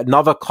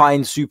 another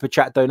kind super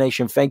chat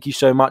donation. Thank you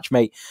so much,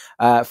 mate,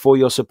 for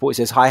your support. It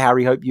says, hi,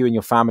 Harry. Hope you and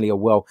your family are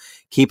well.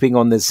 Keeping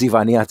on the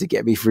Zivania to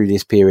get me through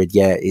this period.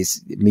 Yeah,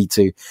 it's me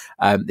too.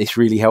 This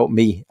really helped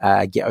me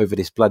get over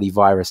this bloody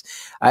virus.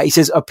 He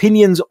says,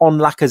 opinions on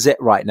Lacazette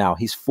right now.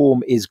 His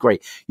form is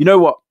great. You know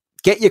what?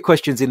 Get your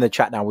questions in the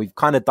chat now. We've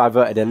kind of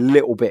diverted a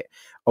little bit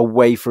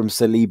away from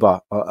Saliba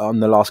on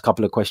the last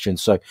couple of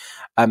questions. So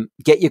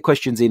get your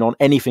questions in on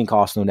anything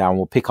Arsenal now, and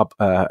we'll pick up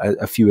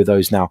a few of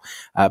those now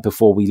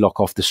before we lock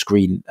off the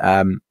stream, I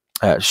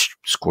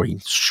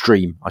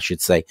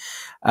should say.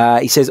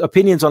 He says,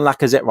 opinions on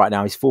Lacazette right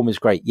now. His form is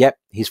great. Yep,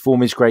 his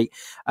form is great.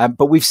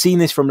 But we've seen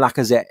this from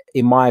Lacazette,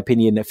 in my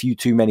opinion, a few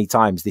too many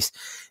times.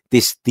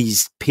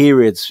 These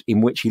periods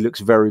in which he looks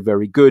very,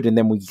 very good, and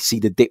then we see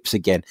the dips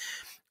again.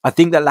 I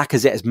think that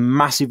Lacazette has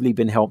massively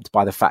been helped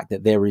by the fact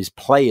that there is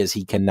players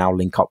he can now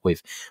link up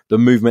with. The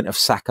movement of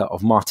Saka,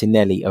 of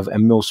Martinelli, of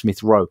Emile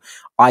Smith-Rowe,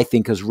 I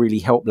think has really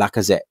helped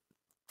Lacazette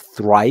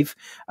thrive.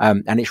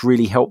 And it's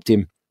really helped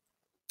him,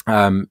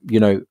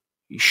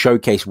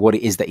 showcase what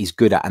it is that he's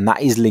good at. And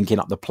that is linking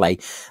up the play.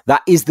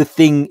 That is the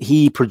thing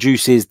he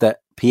produces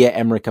that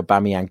Pierre-Emerick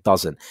Aubameyang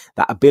doesn't.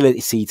 That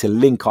ability to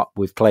link up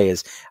with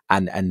players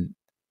and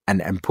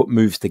put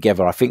moves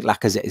together. I think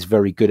Lacazette is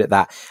very good at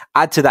that.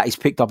 Add to that, he's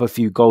picked up a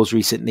few goals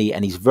recently,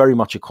 and he's very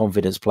much a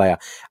confidence player.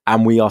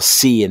 And we are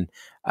seeing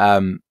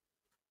now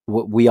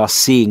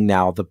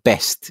the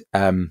best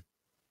of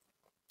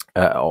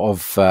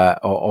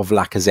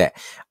Lacazette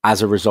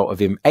as a result of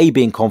him, A,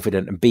 being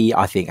confident, and B,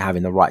 I think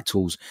having the right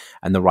tools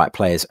and the right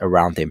players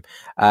around him.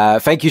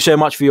 Thank you so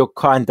much for your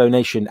kind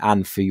donation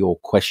and for your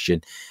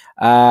question.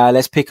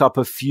 Let's pick up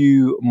a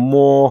few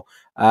more.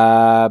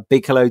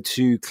 Big hello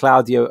to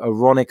Claudio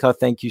Aronica.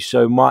 Thank you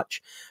so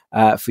much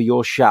for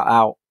your shout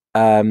out.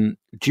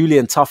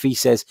 Julian Tuffy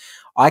says,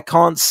 I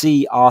can't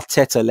see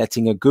Arteta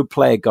letting a good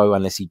player go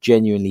unless he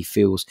genuinely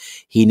feels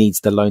he needs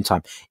the loan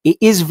time. It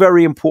is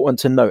very important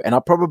to note, and I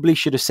probably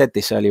should have said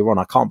this earlier on.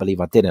 I can't believe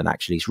I didn't,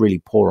 actually. It's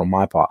really poor on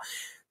my part.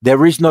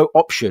 There is no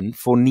option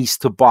for Nice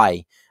to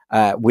buy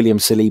William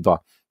Saliba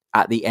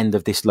at the end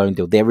of this loan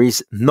deal. There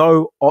is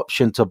no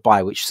option to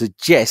buy, which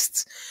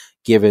suggests,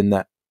 given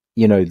that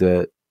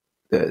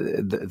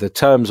the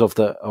terms of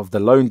the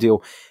loan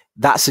deal,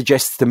 that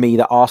suggests to me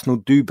that Arsenal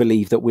do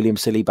believe that William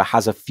Saliba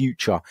has a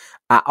future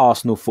at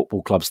Arsenal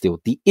Football Club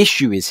still. The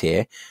issue is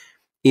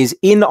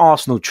in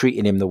Arsenal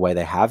treating him the way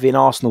they have, in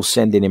Arsenal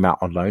sending him out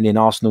on loan, in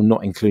Arsenal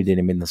not including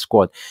him in the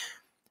squad.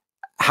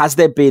 Has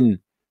there been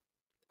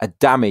a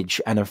damage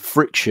and a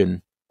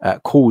friction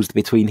caused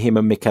between him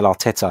and Mikel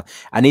Arteta?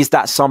 And is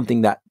that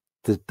something that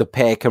the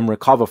pair can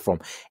recover from?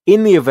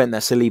 In the event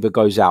that Saliba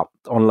goes out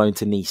on loan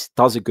to Nice,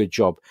 does a good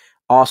job,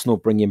 Arsenal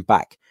bring him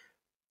back,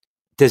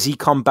 does he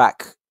come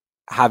back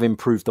having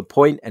proved the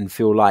point and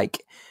feel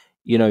like,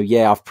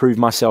 I've proved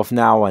myself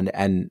now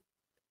and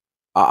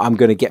I'm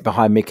going to get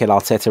behind Mikel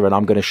Arteta and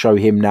I'm going to show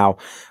him now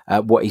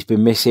what he's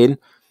been missing?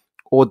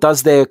 Or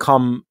does there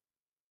come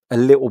a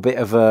little bit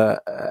of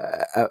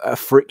a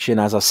friction,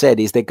 as I said?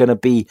 Is there going to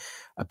be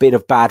a bit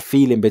of bad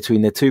feeling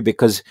between the two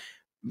because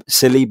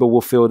Saliba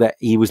will feel that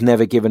he was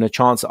never given a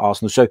chance at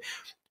Arsenal? So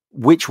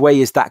which way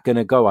is that going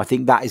to go? I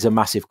think that is a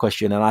massive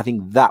question, and I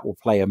think that will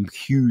play a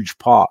huge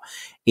part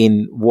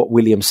in what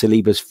William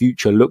Saliba's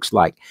future looks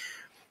like.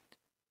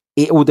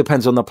 It all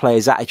depends on the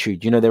player's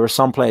attitude. There are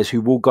some players who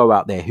will go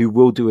out there, who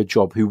will do a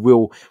job, who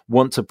will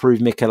want to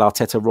prove Mikel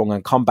Arteta wrong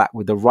and come back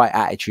with the right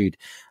attitude,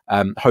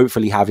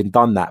 hopefully having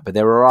done that. But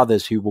there are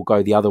others who will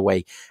go the other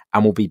way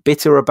and will be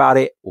bitter about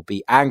it, will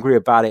be angry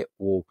about it,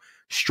 will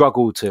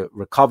struggle to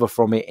recover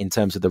from it in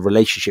terms of the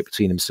relationship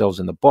between themselves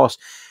and the boss.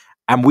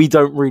 And we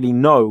don't really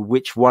know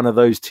which one of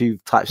those two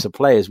types of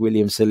players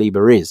William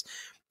Saliba is.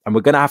 And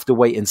we're going to have to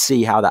wait and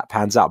see how that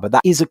pans out. But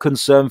that is a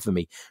concern for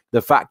me.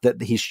 The fact that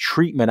his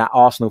treatment at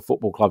Arsenal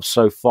Football Club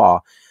so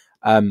far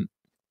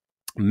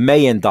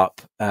may end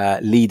up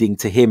leading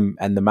to him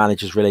and the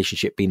manager's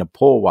relationship being a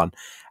poor one.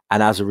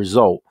 And as a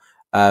result,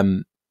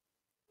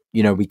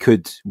 we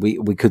could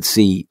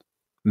see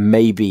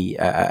maybe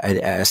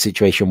a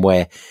situation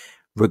where,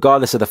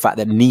 regardless of the fact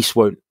that Nice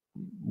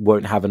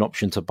won't have an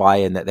option to buy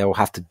and that they'll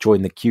have to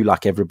join the queue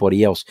like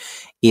everybody else,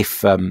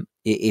 if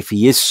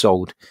he is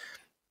sold,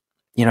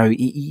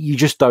 you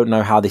just don't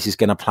know how this is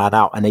going to plan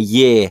out. And a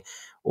year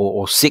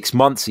or 6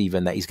 months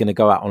even that he's going to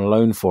go out on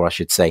loan for, I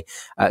should say,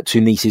 to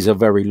Nice is a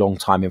very long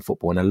time in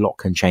football, and a lot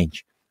can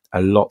change.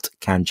 A lot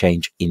can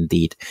change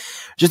indeed.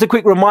 Just a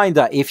quick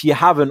reminder, if you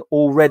haven't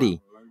already,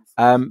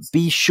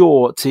 be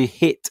sure to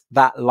hit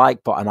that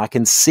like button. I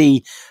can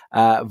see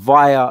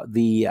via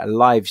the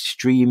live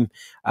stream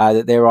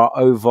that there are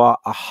over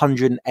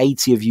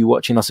 180 of you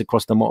watching us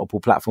across the multiple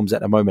platforms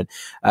at the moment.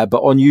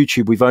 But on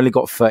YouTube, we've only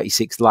got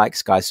 36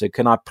 likes, guys. So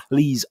can I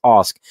please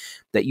ask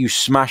that you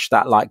smash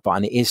that like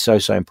button? It is so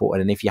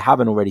important. And if you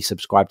haven't already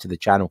subscribed to the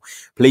channel,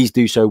 please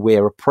do so.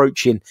 We're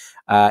approaching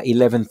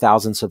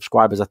 11,000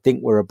 subscribers. I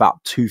think we're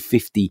about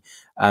 250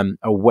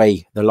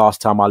 away the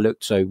last time I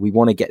looked. So we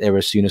want to get there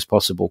as soon as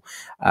possible.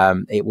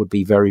 It would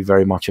be very,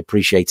 very much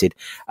appreciated.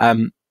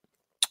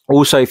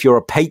 Also, if you're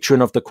a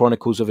patron of the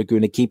Chronicles of a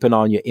Gooner, keep an eye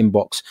on your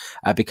inbox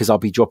because I'll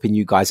be dropping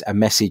you guys a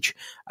message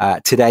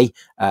today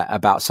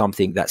about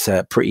something that's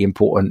pretty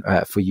important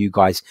for you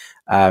guys.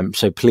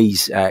 So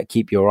please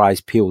keep your eyes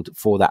peeled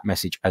for that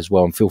message as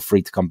well. And feel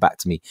free to come back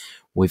to me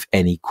with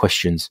any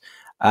questions.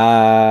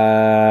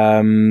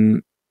 Let's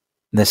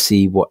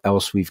see what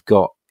else we've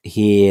got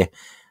here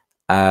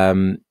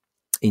in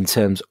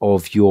terms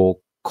of your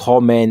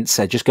comments.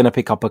 Just going to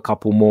pick up a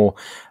couple more,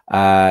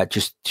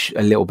 just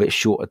a little bit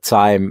shorter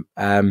time.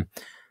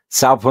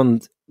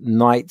 Southbound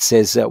Knight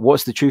says,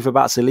 what's the truth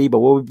about Saliba?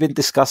 Well, we've been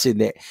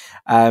discussing it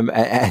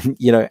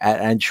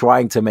and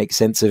trying to make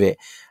sense of it.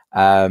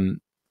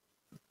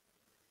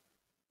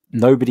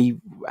 Nobody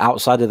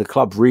outside of the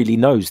club really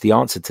knows the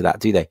answer to that,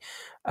 do they?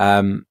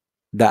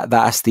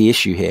 That's the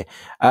issue here.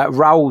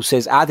 Raul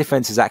says, our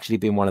defense has actually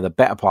been one of the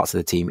better parts of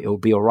the team. It will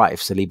be all right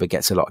if Saliba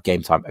gets a lot of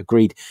game time.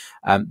 Agreed.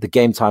 The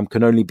game time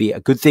can only be a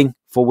good thing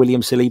for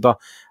William Saliba,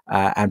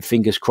 and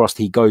fingers crossed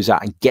he goes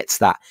out and gets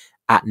that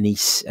at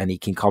Nice and he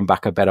can come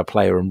back a better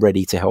player and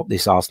ready to help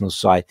this Arsenal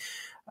side.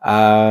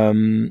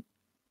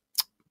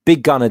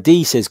 Big Gunner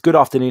D says, good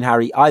afternoon,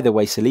 Harry. Either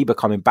way, Saliba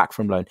coming back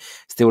from loan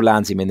still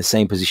lands him in the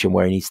same position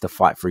where he needs to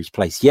fight for his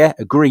place. Yeah,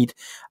 agreed.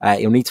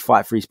 He'll need to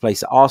fight for his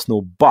place at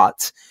Arsenal,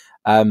 but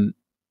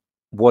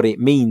what it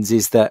means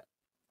is that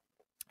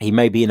he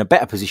may be in a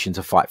better position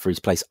to fight for his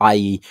place,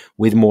 i.e.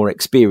 with more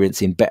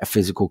experience, in better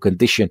physical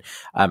condition,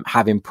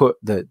 having put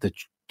the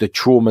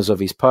traumas of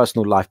his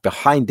personal life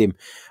behind him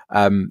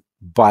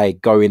by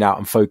going out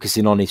and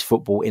focusing on his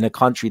football in a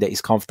country that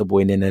he's comfortable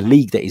in a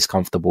league that he's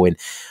comfortable in.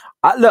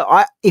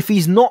 If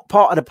he's not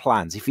part of the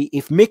plans,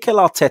 if Mikel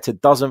Arteta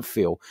doesn't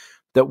feel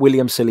that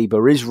William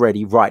Saliba is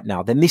ready right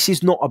now, then this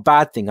is not a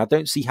bad thing. I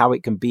don't see how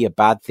it can be a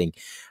bad thing.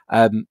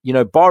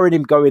 Barring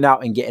him going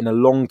out and getting a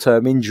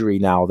long-term injury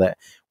now that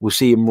we'll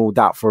see him ruled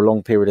out for a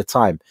long period of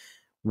time,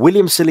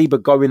 William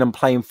Saliba going and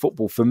playing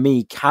football, for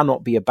me,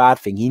 cannot be a bad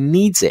thing. He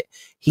needs it.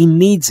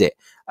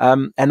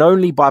 And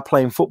only by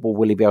playing football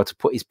will he be able to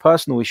put his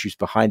personal issues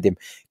behind him,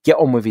 get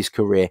on with his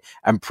career,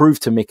 and prove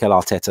to Mikel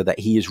Arteta that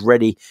he is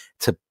ready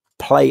to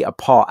play a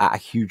part at a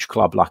huge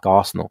club like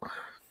Arsenal.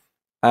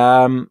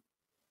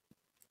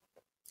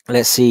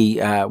 Let's see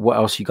what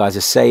else you guys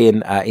are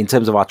saying. In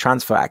terms of our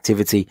transfer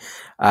activity,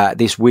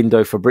 this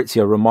window,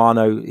 Fabrizio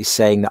Romano is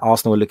saying that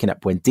Arsenal are looking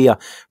at Buendia,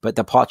 but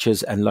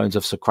departures and loans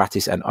of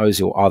Socrates and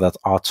Ozil are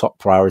our top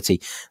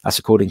priority. That's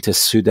according to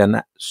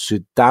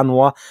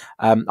Sudanwa.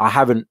 I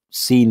haven't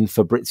seen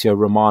Fabrizio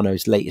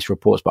Romano's latest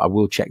reports, but I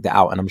will check that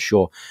out, and I'm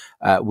sure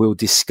we'll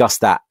discuss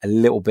that a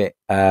little bit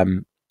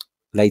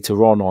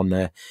later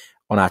on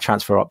on our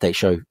transfer update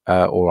show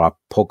or our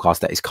podcast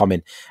that is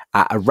coming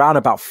at around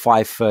about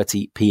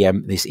 5:30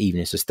 p.m. this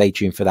evening. So stay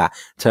tuned for that.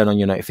 Turn on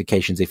your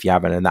notifications if you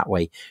haven't, and that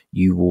way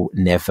you will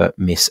never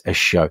miss a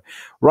show.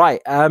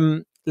 Right.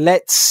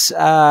 Let's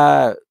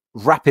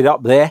wrap it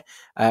up there.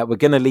 We're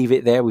going to leave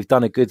it there. We've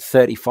done a good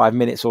 35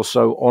 minutes or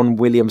so on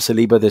William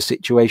Saliba, the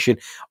situation.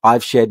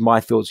 I've shared my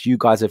thoughts. You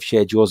guys have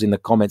shared yours in the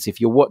comments. If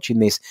you're watching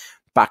this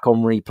back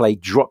on replay,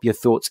 drop your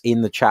thoughts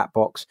in the chat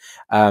box,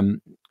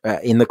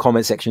 in the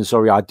comment section.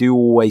 Sorry, I do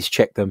always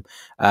check them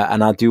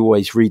and I do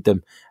always read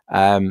them.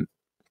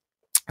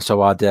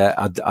 So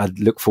I'd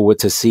look forward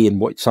to seeing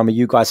what some of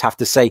you guys have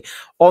to say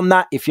on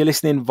that. If you're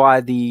listening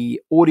via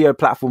the audio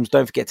platforms,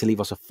 don't forget to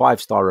leave us a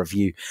 5-star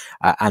review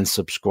and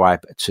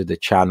subscribe to the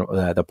channel,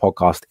 the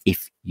podcast,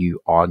 if you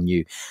are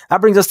new.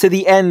 That brings us to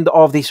the end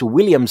of this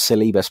William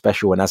Saliba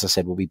special. And as I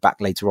said, we'll be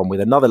back later on with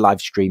another live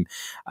stream.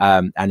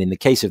 And in the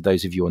case of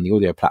those of you on the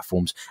audio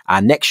platforms,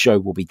 our next show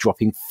will be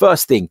dropping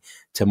first thing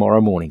tomorrow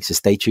morning. So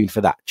stay tuned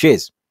for that.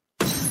 Cheers.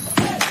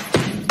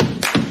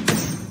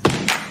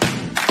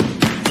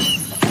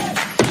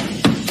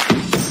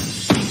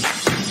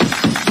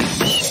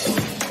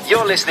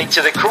 You're listening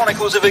to the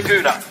Chronicles of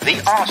Aguna,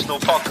 the Arsenal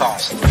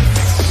podcast.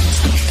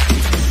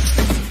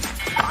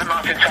 I'm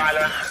Martin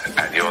Tyler,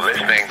 and you're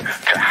listening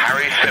to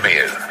Harry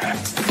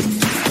Symeou.